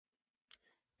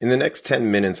In the next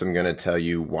 10 minutes, I'm going to tell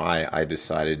you why I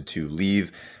decided to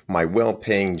leave my well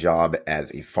paying job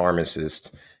as a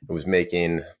pharmacist. I was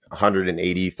making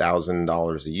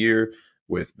 $180,000 a year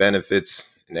with benefits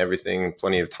and everything,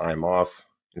 plenty of time off.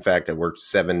 In fact, I worked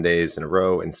 7 days in a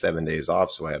row and 7 days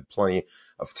off, so I had plenty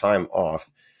of time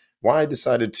off. Why I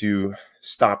decided to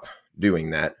stop doing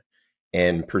that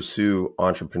and pursue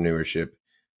entrepreneurship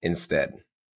instead.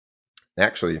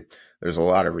 Actually, there's a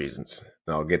lot of reasons,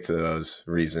 and I'll get to those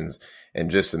reasons in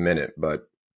just a minute. But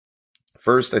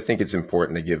first, I think it's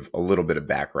important to give a little bit of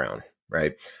background,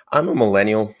 right? I'm a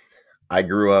millennial. I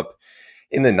grew up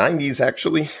in the 90s,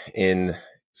 actually, in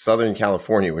Southern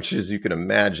California, which, as you can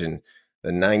imagine,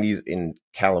 the 90s in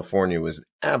California was an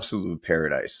absolute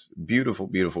paradise. Beautiful,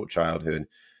 beautiful childhood.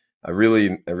 I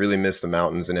really miss the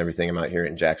mountains and everything. I'm out here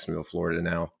in Jacksonville, Florida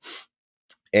now.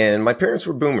 And my parents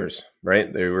were boomers,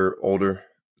 right? They were older.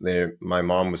 My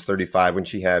mom was 35 when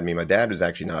she had me. My dad was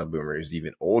actually not a boomer. He was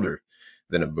even older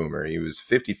than a boomer. He was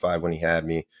 55 when he had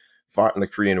me, fought in the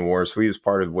Korean War. So he was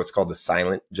part of what's called the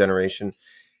silent generation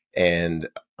and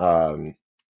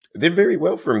did very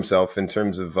well for himself in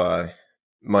terms of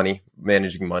money,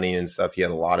 managing money and stuff. He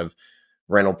had a lot of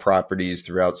rental properties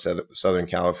throughout Southern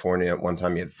California. At one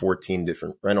time, he had 14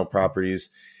 different rental properties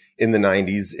in the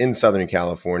 90s in Southern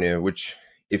California, which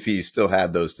if he still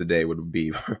had those today would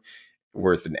be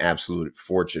worth an absolute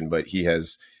fortune, but he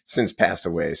has since passed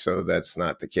away. So that's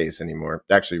not the case anymore.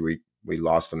 Actually, we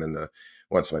lost him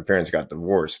once my parents got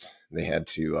divorced, they had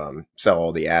to sell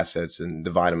all the assets and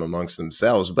divide them amongst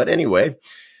themselves. But anyway,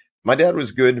 my dad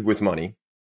was good with money,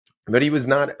 but he was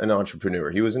not an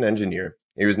entrepreneur. He was an engineer.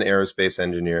 He was an aerospace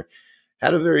engineer,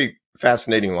 had a very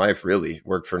fascinating life, really.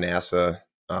 Worked for NASA,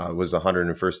 was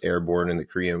 101st Airborne in the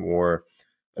Korean War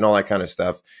and all that kind of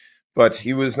stuff. But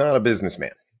he was not a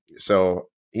businessman. So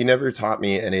he never taught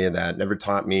me any of that, never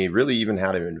taught me really even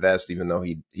how to invest, even though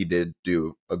he did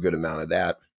do a good amount of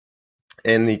that.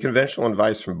 And the conventional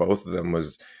advice from both of them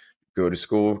was go to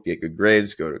school, get good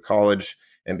grades, go to college,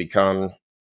 and become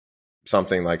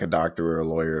something like a doctor or a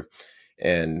lawyer.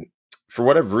 And for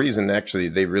whatever reason, actually,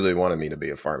 they really wanted me to be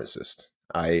a pharmacist.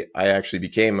 I actually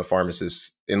became a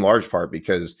pharmacist in large part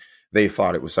because they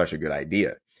thought it was such a good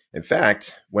idea. In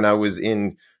fact, when I was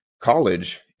in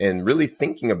college and really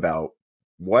thinking about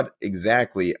what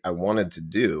exactly I wanted to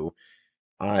do,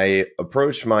 I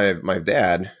approached my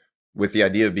dad with the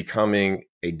idea of becoming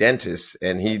a dentist,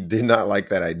 and he did not like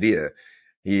that idea.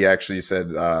 He actually said,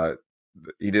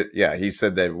 he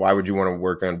said that why would you want to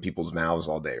work on people's mouths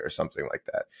all day or something like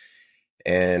that.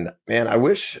 And man, I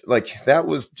wish like that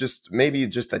was just maybe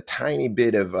just a tiny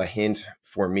bit of a hint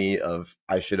for me of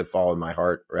I should have followed my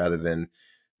heart rather than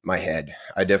my head.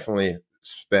 I definitely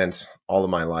spent all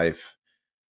of my life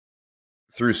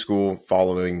through school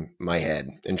following my head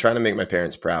and trying to make my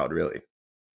parents proud, really.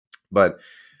 But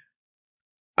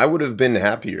I would have been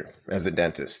happier as a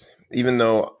dentist, even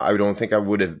though I don't think I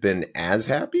would have been as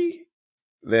happy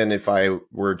than if I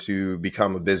were to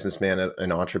become a businessman,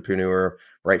 an entrepreneur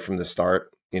right from the start,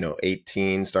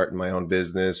 18, starting my own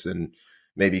business and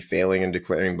maybe failing and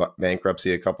declaring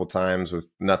bankruptcy a couple times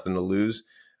with nothing to lose.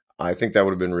 I think that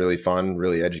would have been really fun,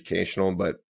 really educational,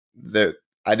 but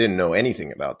I didn't know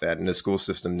anything about that. And the school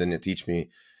system didn't teach me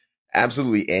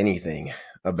absolutely anything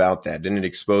about that, didn't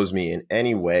expose me in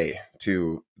any way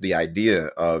to the idea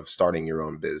of starting your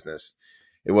own business.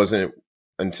 It wasn't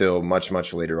until much,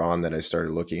 much later on that I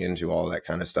started looking into all that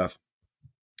kind of stuff.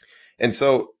 And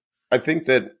so I think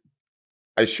that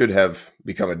I should have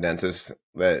become a dentist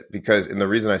and the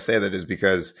reason I say that is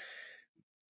because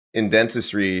in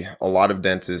dentistry, a lot of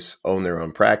dentists own their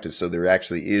own practice. So there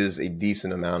actually is a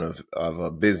decent amount of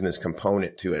a business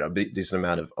component to it, a decent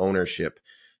amount of ownership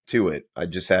to it. I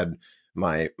just had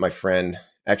my friend,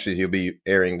 actually, he'll be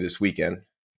airing this weekend.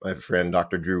 My friend,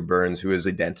 Dr. Drew Burns, who is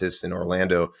a dentist in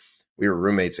Orlando. We were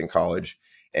roommates in college,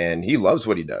 and he loves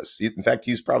what he does. In fact,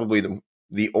 he's probably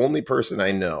the only person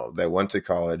I know that went to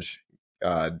college,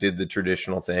 did the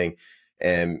traditional thing,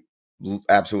 and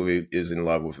absolutely is in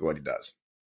love with what he does.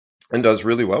 And does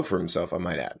really well for himself, I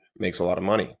might add. Makes a lot of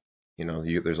money.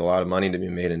 There's a lot of money to be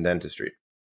made in dentistry.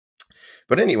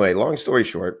 But anyway, long story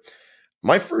short,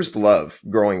 my first love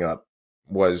growing up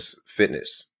was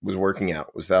fitness, was working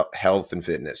out, was health and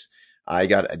fitness. I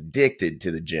got addicted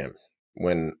to the gym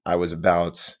when I was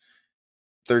about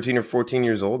 13 or 14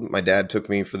 years old. My dad took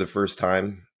me for the first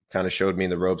time, kind of showed me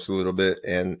the ropes a little bit.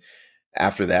 And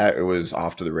after that, it was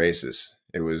off to the races.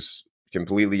 It was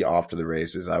completely off to the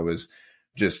races. I was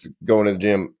just going to the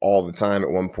gym all the time.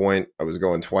 At one point, I was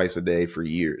going twice a day for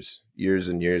years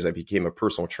and years. I became a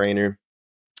personal trainer,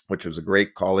 which was a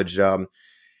great college job.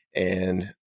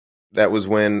 And that was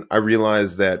when I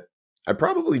realized that I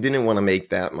probably didn't want to make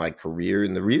that my career.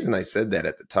 And the reason I said that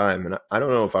at the time, and I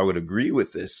don't know if I would agree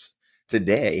with this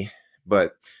today,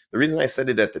 but the reason I said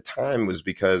it at the time was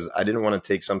because I didn't want to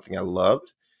take something I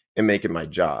loved and make it my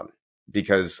job,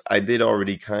 because I did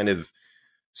already kind of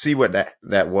see what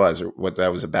that was, or what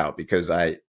that was about, because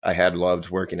I had loved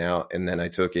working out, and then I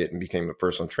took it and became a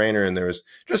personal trainer, and there was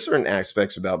just certain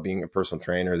aspects about being a personal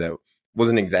trainer that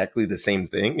wasn't exactly the same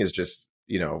thing as just,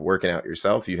 working out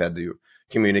yourself. You had to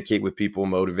communicate with people,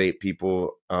 motivate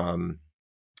people,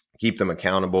 keep them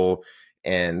accountable,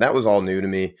 and that was all new to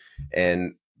me.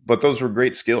 And but those were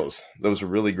great skills. Those were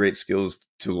really great skills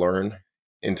to learn,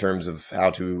 in terms of how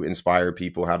to inspire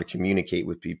people, how to communicate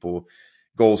with people,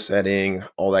 goal setting,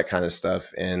 all that kind of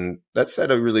stuff. And that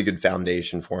set a really good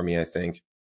foundation for me, I think.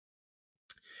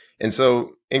 And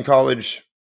so in college,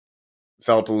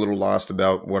 felt a little lost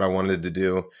about what I wanted to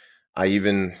do. I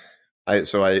even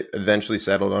I eventually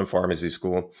settled on pharmacy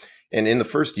school. And in the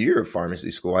first year of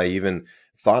pharmacy school, I even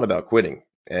thought about quitting.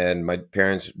 And my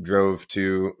parents drove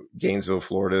to Gainesville,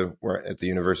 Florida, where at the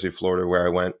University of Florida, where I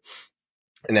went,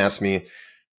 and asked me,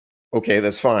 "Okay,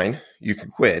 that's fine. You can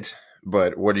quit,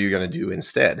 but what are you going to do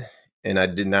instead?" And I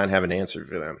did not have an answer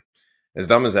for them. As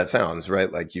dumb as that sounds,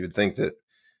 right? Like you would think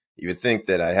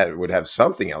that I would have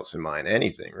something else in mind,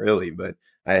 anything really, but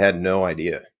I had no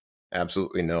idea,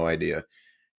 absolutely no idea.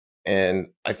 And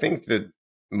I think that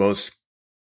most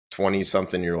 20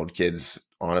 something year old kids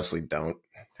honestly don't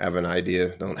have an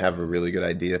idea, don't have a really good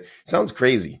idea. It sounds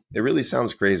crazy. It really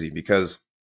sounds crazy, because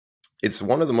it's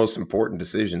one of the most important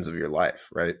decisions of your life,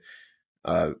 right?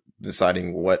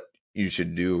 Deciding what you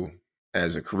should do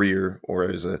as a career, or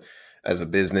as a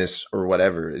business, or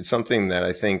whatever. It's something that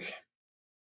I think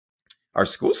our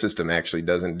school system actually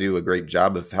doesn't do a great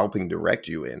job of helping direct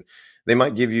you in. They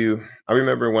might give you, I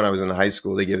remember when I was in high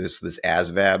school, they gave us this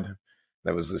ASVAB,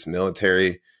 that was this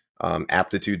military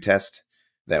aptitude test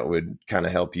that would kind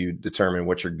of help you determine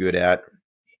what you're good at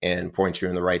and point you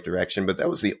in the right direction. But that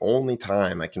was the only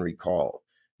time I can recall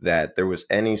that there was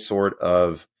any sort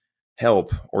of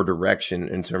help or direction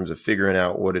in terms of figuring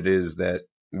out what it is that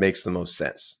makes the most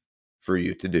sense for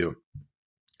you to do.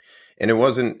 And it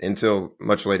wasn't until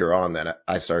much later on that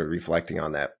I started reflecting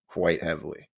on that quite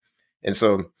heavily. And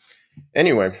so,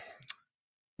 anyway,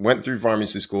 went through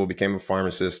pharmacy school, became a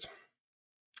pharmacist,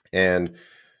 and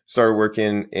started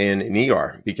working in an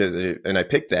ER, and I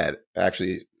picked that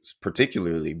actually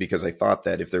particularly because I thought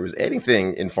that if there was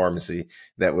anything in pharmacy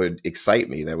that would excite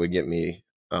me, that would get me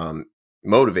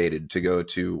motivated to go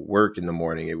to work in the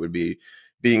morning, it would be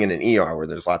being in an ER where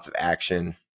there's lots of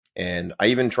action. And I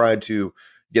even tried to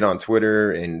get on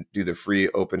Twitter and do the free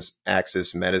open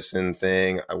access medicine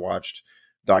thing. I watched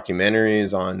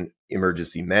documentaries on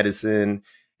emergency medicine,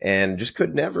 and just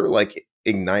could never like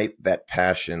ignite that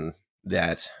passion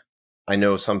that I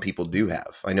know some people do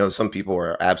have. I know some people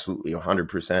are absolutely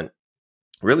 100%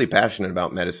 really passionate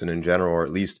about medicine in general, or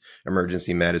at least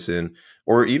emergency medicine,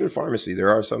 or even pharmacy. There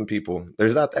are some people,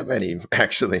 there's not that many,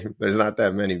 actually, there's not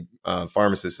that many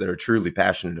pharmacists that are truly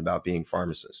passionate about being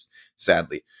pharmacists,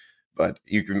 sadly. But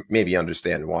you can maybe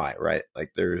understand why, right?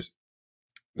 Like there's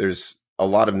a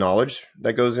lot of knowledge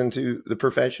that goes into the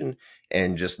profession,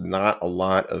 and just not a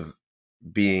lot of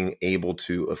being able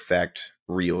to affect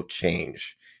real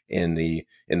change in the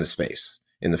space,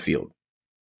 in the field.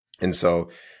 And so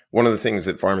one of the things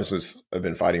that pharmacists have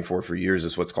been fighting for years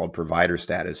is what's called provider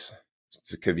status.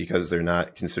 Because they're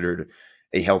not considered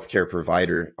a healthcare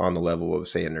provider on the level of,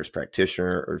 say, a nurse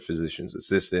practitioner or physician's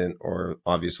assistant, or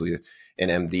obviously an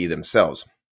MD themselves.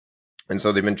 And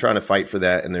so they've been trying to fight for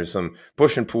that. And there's some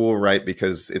push and pull, right?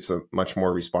 Because it's a much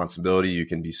more responsibility. You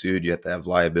can be sued. You have to have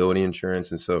liability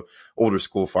insurance. And so older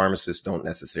school pharmacists don't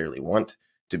necessarily want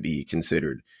to be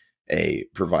considered a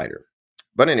provider.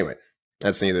 But anyway,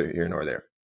 that's neither here nor there.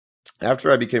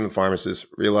 After I became a pharmacist,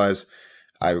 realized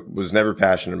I was never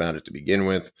passionate about it to begin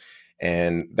with.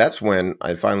 And that's when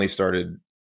I finally started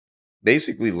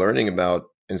basically learning about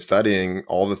and studying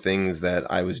all the things that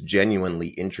I was genuinely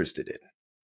interested in.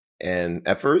 And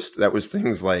at first, that was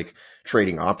things like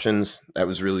trading options. That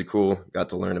was really cool. Got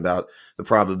to learn about the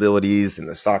probabilities in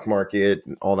the stock market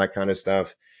and all that kind of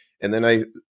stuff. And then I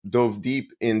dove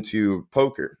deep into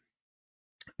poker,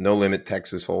 No Limit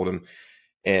Texas Hold'em,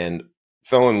 and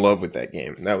fell in love with that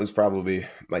game. That was probably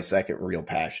my second real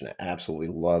passion. I absolutely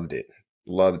loved it.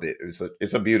 Loved it.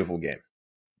 It's a beautiful game.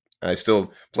 I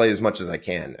still play as much as I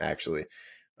can, actually.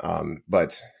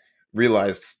 But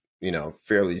realized,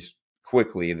 fairly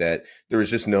quickly that there was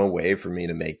just no way for me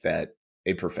to make that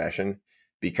a profession,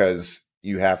 because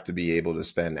you have to be able to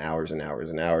spend hours and hours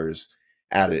and hours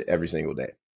at it every single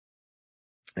day.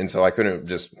 And so I couldn't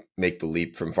just make the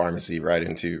leap from pharmacy right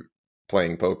into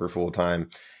playing poker full time.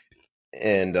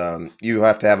 And you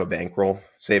have to have a bankroll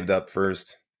saved up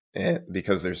first,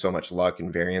 because there's so much luck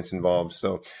and variance involved.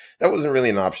 So that wasn't really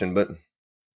an option, but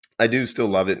I do still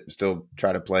love it. Still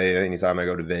try to play anytime I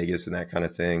go to Vegas and that kind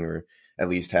of thing, or at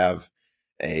least have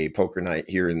a poker night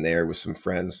here and there with some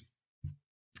friends.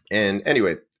 And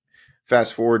anyway,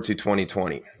 fast forward to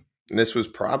 2020. And this was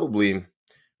probably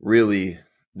really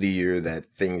the year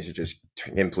that things just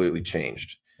completely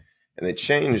changed. And they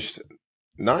changed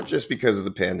not just because of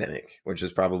the pandemic, which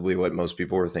is probably what most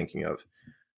people were thinking of.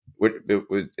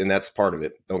 And that's part of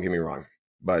it. Don't get me wrong.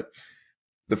 But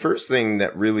the first thing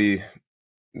that really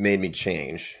made me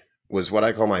change was what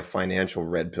I call my financial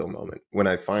red pill moment, when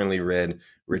I finally read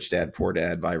Rich Dad Poor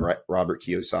Dad by Robert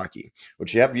Kiyosaki,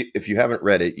 which if you haven't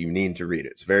read it, you need to read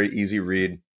it. It's a very easy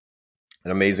read,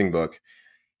 an amazing book.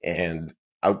 And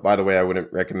by the way, I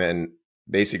wouldn't recommend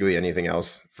basically anything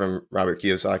else from Robert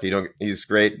Kiyosaki. He's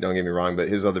great, don't get me wrong, but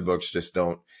his other books just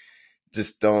don't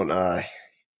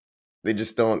they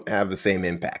just don't have the same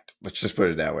impact. Let's just put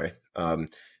it that way.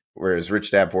 Whereas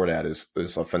Rich Dad Poor Dad is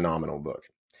a phenomenal book.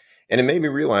 And it made me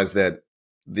realize that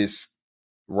this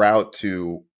route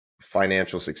to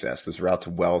financial success, this route to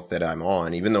wealth that I'm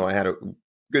on, even though I had a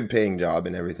good paying job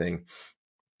and everything,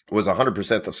 was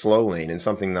 100% the slow lane, and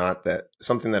something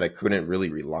that I couldn't really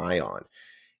rely on.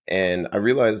 And I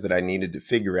realized that I needed to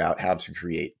figure out how to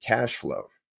create cash flow.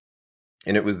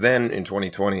 And it was then in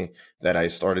 2020 that I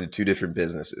started two different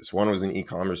businesses. One was an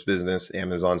e-commerce business,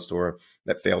 Amazon store,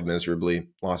 that failed miserably,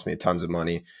 lost me tons of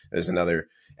money. There's another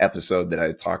episode that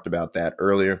I talked about that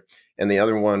earlier. And the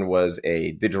other one was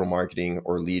a digital marketing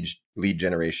or lead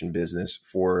generation business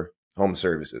for home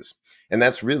services. And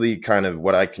that's really kind of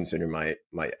what I consider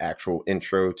my actual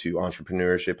intro to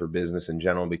entrepreneurship or business in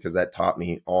general, because that taught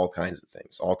me all kinds of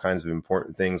things, all kinds of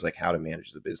important things, like how to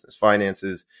manage the business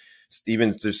finances,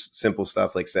 even just simple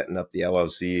stuff like setting up the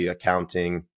LLC,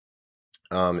 accounting,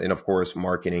 and of course,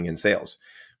 marketing and sales,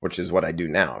 which is what I do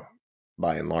now,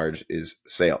 by and large, is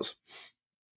sales.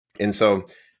 And so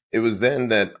it was then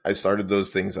that I started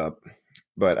those things up.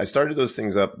 But I started those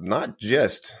things up not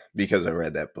just because I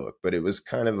read that book, but it was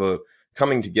kind of a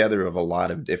coming together of a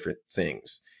lot of different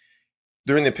things.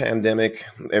 During the pandemic,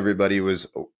 everybody was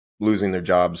losing their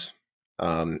jobs.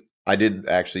 I did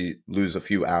actually lose a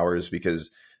few hours because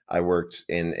I worked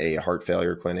in a heart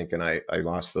failure clinic, and I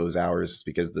lost those hours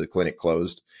because the clinic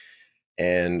closed.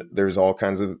 And there's all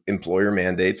kinds of employer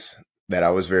mandates that I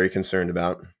was very concerned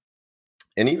about.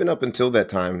 And even up until that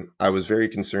time, I was very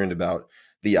concerned about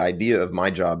the idea of my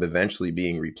job eventually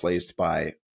being replaced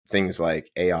by things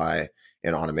like AI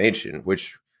and automation,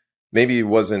 which maybe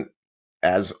wasn't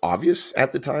as obvious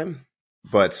at the time,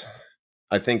 but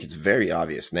I think it's very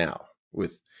obvious now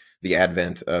with the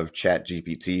advent of Chat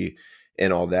GPT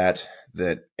and all that,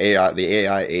 that the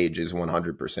AI age is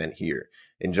 100% here.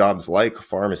 And jobs like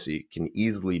pharmacy can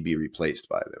easily be replaced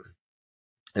by them.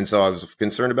 And so I was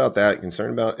concerned about that,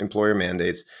 concerned about employer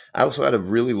mandates. I also had a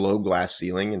really low glass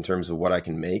ceiling in terms of what I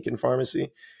can make in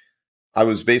pharmacy. I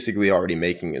was basically already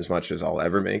making as much as I'll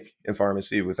ever make in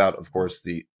pharmacy, without, of course,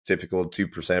 the typical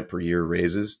 2% per year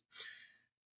raises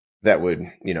that would,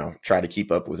 try to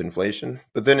keep up with inflation.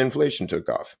 But then inflation took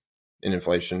off, and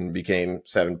inflation became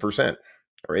 7%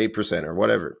 or 8% or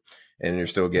whatever. And you're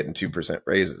still getting 2%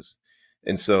 raises.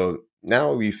 And so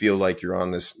now you feel like you're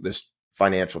on this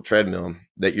financial treadmill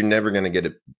that you're never going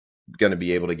to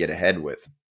be able to get ahead with.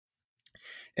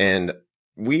 And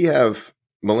we have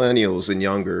millennials and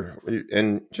younger,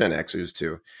 and Gen Xers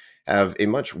too, have a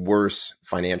much worse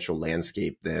financial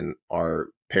landscape than our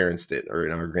parents did, or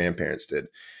our grandparents did.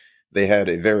 They had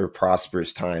a very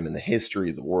prosperous time in the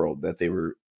history of the world that they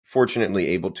were fortunately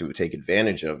able to take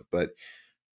advantage of. But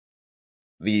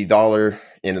the dollar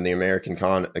in the American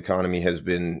economy has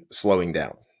been slowing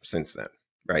down since then,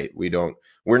 right?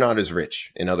 We're not as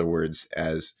rich, in other words,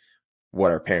 as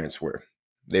what our parents were.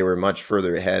 They were much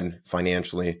further ahead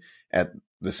financially at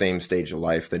the same stage of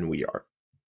life than we are.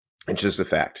 It's just a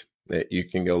fact that you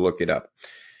can go look it up.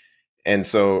 And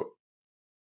so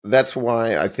that's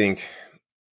why I think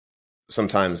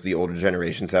sometimes the older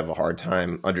generations have a hard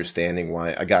time understanding why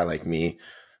a guy like me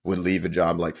would leave a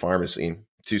job like pharmacy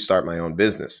to start my own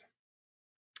business.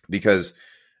 Because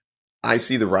I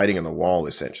see the writing on the wall,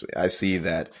 essentially. I see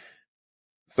that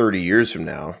 30 years from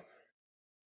now,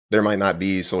 there might not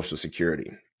be Social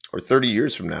Security. Or 30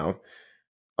 years from now,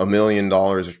 $1 million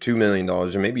or $2 million or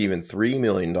maybe even $3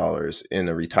 million in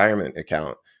a retirement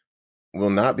account will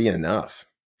not be enough.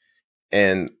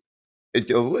 And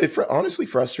it honestly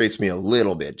frustrates me a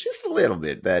little bit, just a little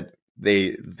bit, that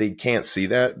they can't see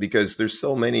that because there's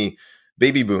so many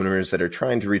baby boomers that are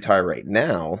trying to retire right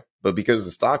now, but because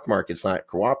the stock market's not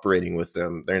cooperating with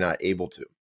them, they're not able to.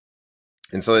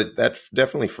 And so that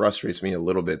definitely frustrates me a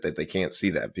little bit that they can't see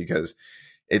that, because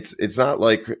it's not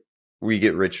like we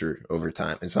get richer over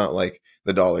time. It's not like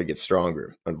the dollar gets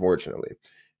stronger, unfortunately.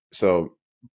 So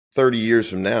 30 years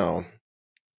from now,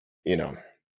 you know,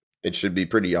 it should be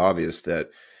pretty obvious that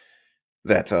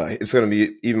it's going to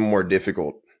be even more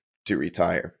difficult to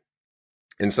retire.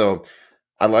 And so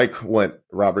I like what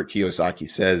Robert Kiyosaki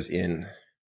says in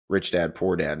Rich Dad,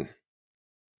 Poor Dad,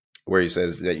 where he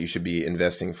says that you should be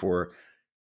investing for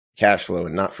cash flow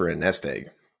and not for a nest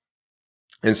egg.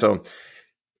 And so,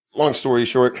 long story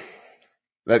short,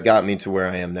 that got me to where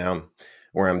I am now,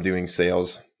 where I'm doing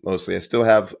sales mostly. I still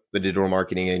have the digital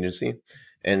marketing agency,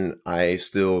 and I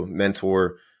still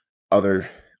mentor other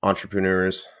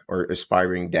entrepreneurs or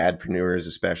aspiring dadpreneurs,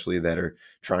 especially, that are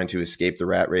trying to escape the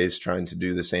rat race, trying to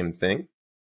do the same thing.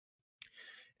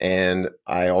 And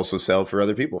I also sell for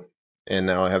other people. And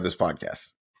now I have this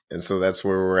podcast. And so that's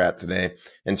where we're at today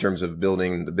in terms of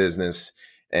building the business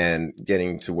and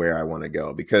getting to where I want to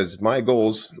go. Because my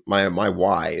goals, my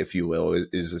why, if you will,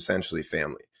 is essentially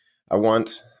family.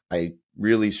 I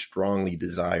really strongly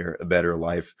desire a better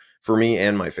life for me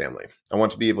and my family. I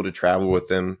want to be able to travel with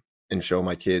them and show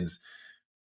my kids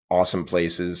awesome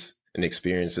places and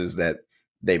experiences that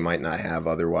they might not have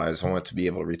otherwise. I want to be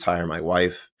able to retire my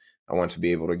wife. I want to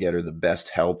be able to get her the best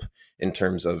help in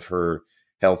terms of her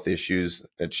health issues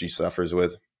that she suffers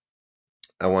with.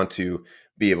 I want to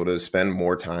be able to spend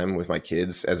more time with my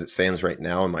kids. As it stands right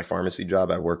now in my pharmacy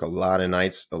job, I work a lot of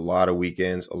nights, a lot of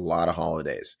weekends, a lot of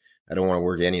holidays. I don't want to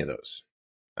work any of those.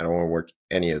 I don't want to work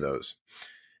any of those.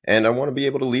 And I want to be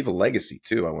able to leave a legacy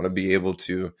too. I want to be able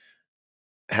to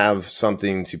have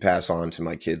something to pass on to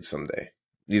my kids someday.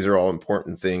 These are all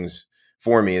important things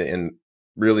for me, and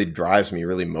really drives me,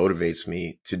 really motivates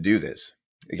me to do this.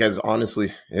 Because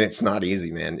honestly, it's not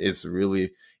easy, man. It's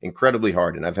really incredibly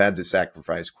hard. And I've had to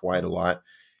sacrifice quite a lot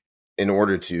in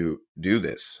order to do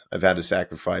this. I've had to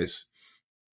sacrifice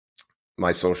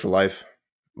my social life,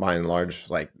 by and large.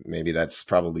 Like, maybe that's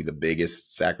probably the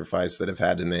biggest sacrifice that I've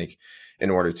had to make in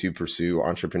order to pursue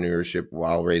entrepreneurship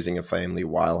while raising a family,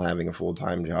 while having a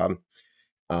full-time job.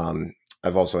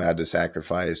 I've also had to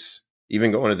sacrifice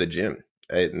even going to the gym.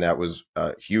 And that was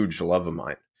a huge love of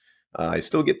mine. I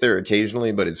still get there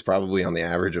occasionally, but it's probably on the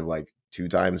average of like 2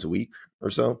 times a week or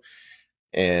so.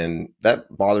 And that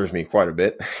bothers me quite a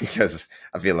bit because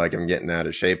I feel like I'm getting out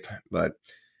of shape, but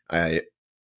I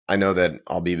know that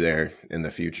I'll be there in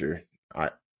the future.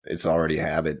 It's already a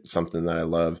habit, something that I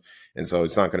love. And so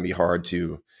it's not going to be hard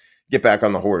to get back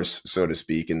on the horse, so to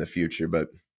speak, in the future. But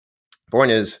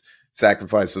point is,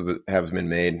 sacrifices have been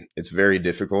made. It's very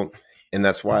difficult. And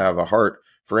that's why I have a heart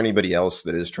for anybody else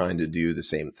that is trying to do the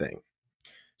same thing.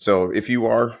 So if you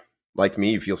are like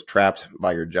me, you feel trapped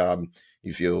by your job,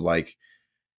 you feel like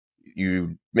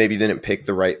you maybe didn't pick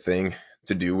the right thing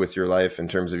to do with your life in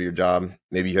terms of your job.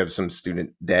 Maybe you have some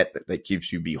student debt that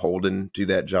keeps you beholden to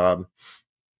that job.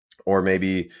 Or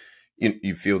maybe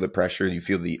you feel the pressure, you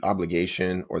feel the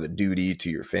obligation or the duty to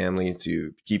your family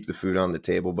to keep the food on the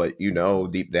table, but you know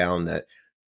deep down that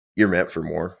you're meant for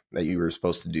more, that you were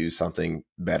supposed to do something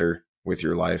better with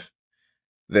your life.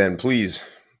 Then please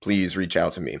reach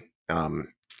out to me.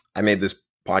 I made this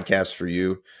podcast for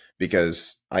you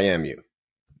because I am you,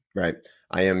 right?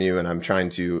 I am you, and I'm trying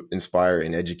to inspire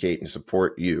and educate and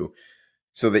support you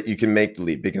so that you can make the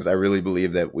leap, because I really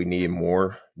believe that we need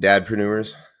more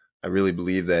dadpreneurs. I really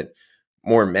believe that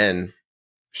more men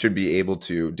should be able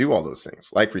to do all those things,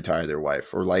 like retire their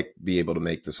wife, or like be able to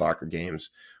make the soccer games,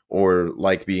 or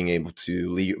like being able to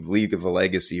leave a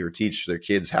legacy or teach their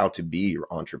kids how to be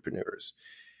entrepreneurs.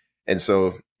 And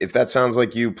so if that sounds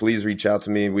like you, please reach out to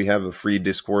me. We have a free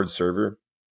Discord server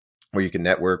where you can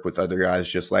network with other guys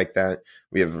just like that.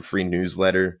 We have a free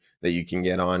newsletter that you can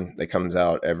get on that comes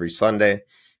out every Sunday.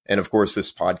 And of course,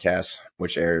 this podcast,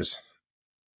 which airs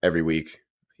every week,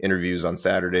 interviews on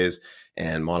Saturdays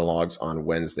and monologues on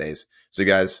Wednesdays. So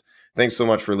guys, thanks so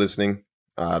much for listening.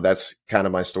 That's kind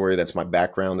of my story. That's my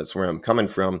background. That's where I'm coming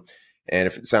from. And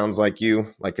if it sounds like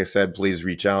you, like I said, please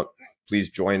reach out. Please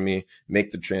join me,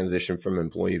 make the transition from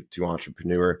employee to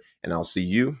entrepreneur, and I'll see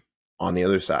you on the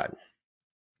other side.